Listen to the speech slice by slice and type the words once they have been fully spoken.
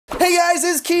Hey guys,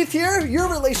 it's Keith here, your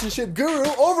relationship guru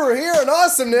over here on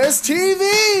Awesomeness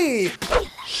TV.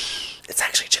 It's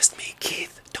actually just me,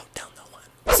 Keith. Don't tell no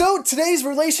one. So today's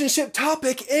relationship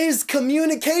topic is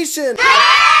communication.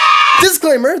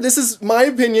 Disclaimer, this is my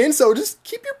opinion, so just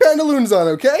keep your pantaloons on,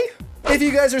 okay? If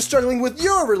you guys are struggling with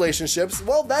your relationships,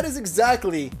 well, that is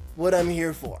exactly what I'm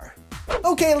here for.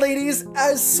 Okay, ladies,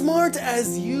 as smart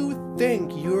as you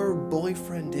think your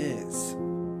boyfriend is,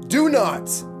 do not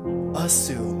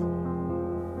assume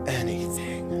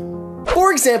anything.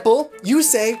 For example, you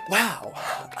say, wow,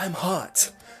 I'm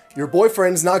hot. Your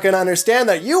boyfriend's not gonna understand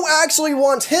that you actually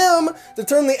want him to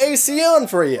turn the AC on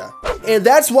for you. And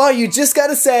that's why you just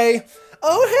gotta say,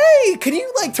 oh hey, can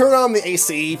you like turn on the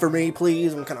AC for me,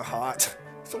 please? I'm kinda hot.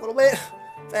 Just a little bit.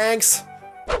 Thanks.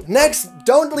 Next,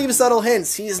 don't leave subtle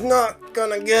hints. He's not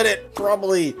gonna get it,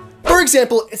 probably. For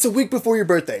example, it's a week before your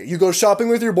birthday. You go shopping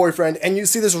with your boyfriend and you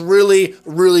see this really,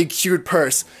 really cute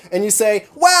purse. And you say,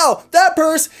 wow, that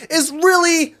purse is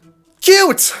really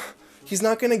cute. He's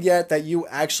not gonna get that you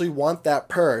actually want that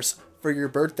purse for your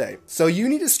birthday. So you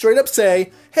need to straight up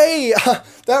say, hey,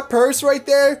 that purse right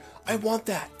there, I want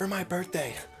that for my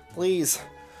birthday, please.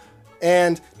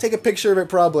 And take a picture of it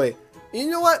probably. You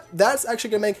know what? That's actually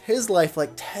gonna make his life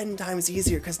like 10 times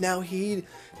easier because now he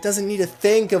doesn't need to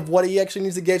think of what he actually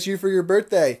needs to get you for your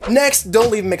birthday. Next, don't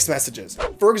leave mixed messages.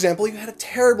 For example, you had a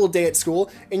terrible day at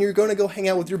school and you're gonna go hang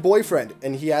out with your boyfriend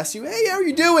and he asks you, hey, how are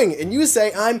you doing? And you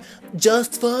say, I'm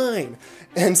just fine.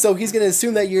 And so he's gonna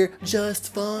assume that you're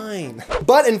just fine.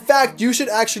 But in fact, you should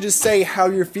actually just say how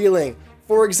you're feeling.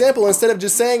 For example, instead of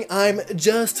just saying, I'm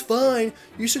just fine,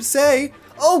 you should say,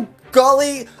 oh,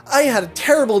 golly, I had a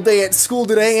terrible day at school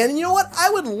today, and you know what? I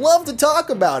would love to talk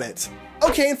about it.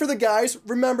 Okay, and for the guys,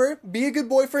 remember, be a good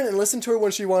boyfriend and listen to her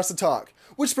when she wants to talk.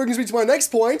 Which brings me to my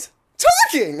next point,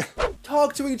 talking!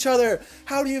 Talk to each other.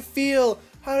 How do you feel?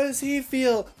 How does he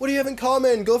feel? What do you have in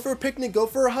common? Go for a picnic, go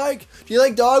for a hike. Do you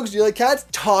like dogs? Do you like cats?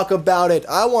 Talk about it.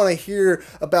 I want to hear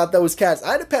about those cats.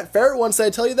 I had a pet ferret once, did I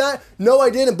tell you that? No,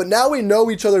 I didn't, but now we know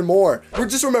each other more.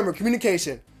 Just remember,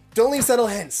 communication. Don't leave subtle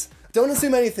hints. Don't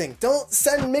assume anything. Don't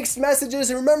send mixed messages.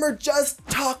 And remember, just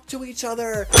talk to each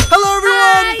other. Hello, everyone.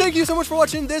 Hi. Thank you so much for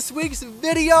watching this week's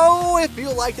video. If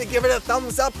you liked it, give it a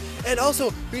thumbs up. And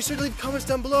also, be sure to leave comments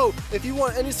down below if you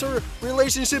want any sort of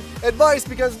relationship advice,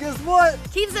 because guess what?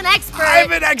 Keith's an expert.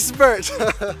 I'm an expert.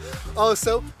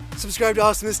 Also, subscribe to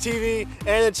Awesomeness TV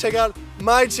and check out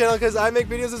my channel because I make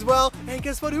videos as well. And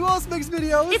guess what? Who else makes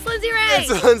videos? It's Lyndsay Rae.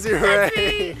 It's Lyndsay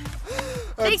Rae.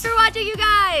 Thanks for watching, you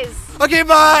guys. Okay,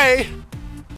 bye.